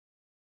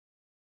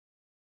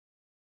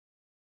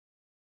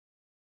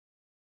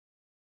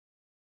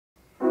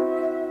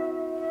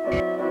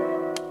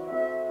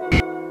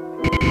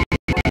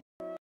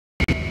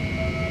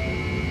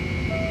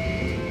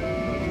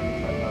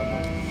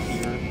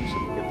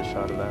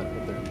shot of that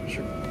right there.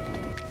 Sure.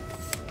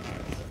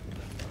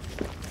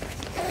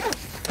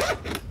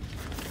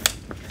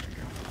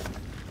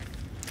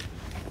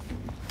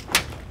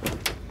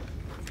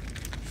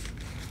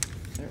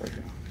 There we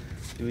go.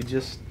 Do we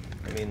just,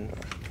 I mean,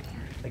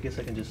 I guess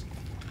I can just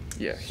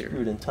Here.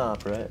 screw it in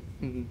top, right?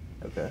 Mm-hmm.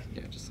 Okay.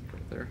 Yeah, just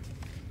right there.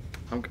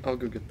 I'll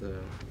go get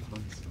the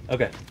lens.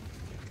 Okay.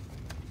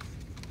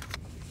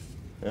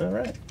 All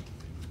right.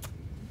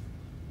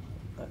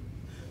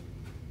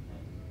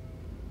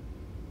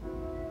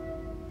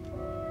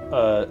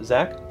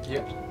 Zach?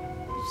 Yeah.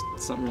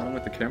 Is something wrong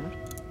with the camera?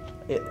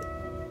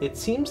 It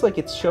seems like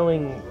it's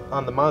showing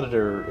on the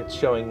monitor. It's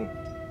showing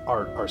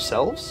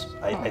ourselves.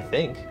 I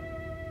think.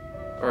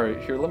 All right,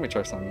 here. Let me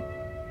try something.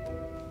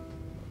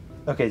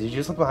 Okay. Did you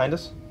just look behind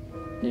us?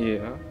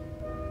 Yeah.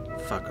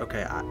 Fuck.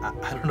 Okay.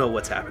 I don't know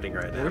what's happening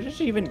right now. Where did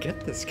you even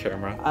get this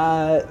camera?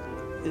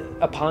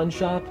 A pawn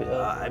shop.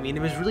 I mean,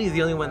 it was really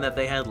the only one that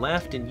they had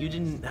left, and you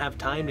didn't have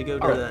time to go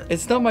to the.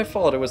 It's not my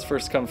fault. It was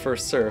first come,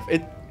 first serve.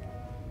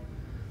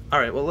 All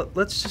right. Well,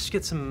 let's just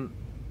get some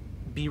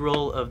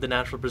B-roll of the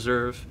natural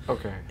preserve.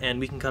 Okay. And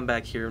we can come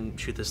back here and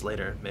shoot this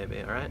later, maybe.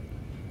 All right.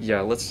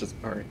 Yeah. Let's just.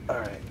 All right. All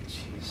right.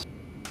 Jeez.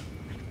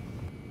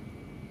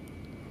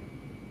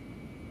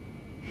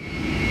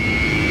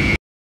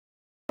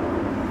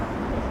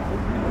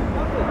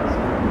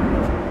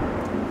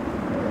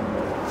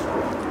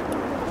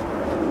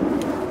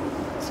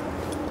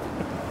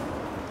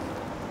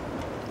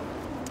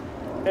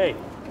 Hey,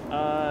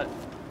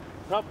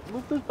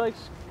 move those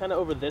bikes kind of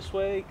over this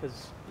way,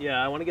 because,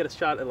 yeah, I want to get a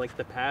shot at, like,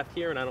 the path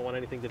here, and I don't want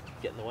anything to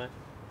get in the way.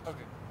 Okay.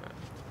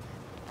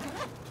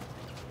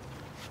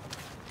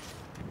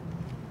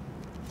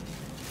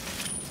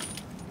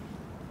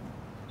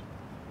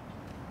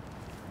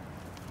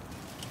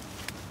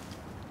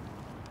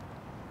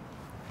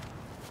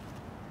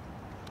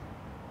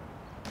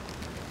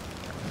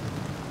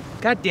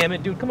 God damn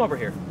it, dude, come over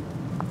here.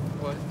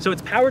 What? So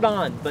it's powered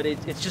on, but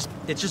it's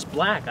just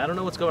black. I don't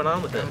know what's going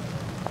on with it.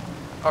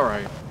 All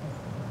right.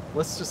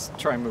 Let's just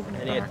try moving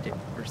it back Yeah.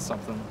 or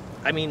something.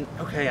 I mean,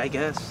 okay, I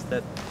guess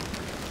that.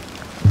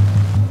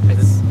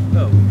 It's.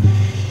 Oh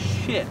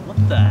shit! What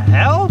the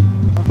hell?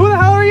 Who the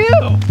hell are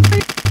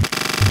you?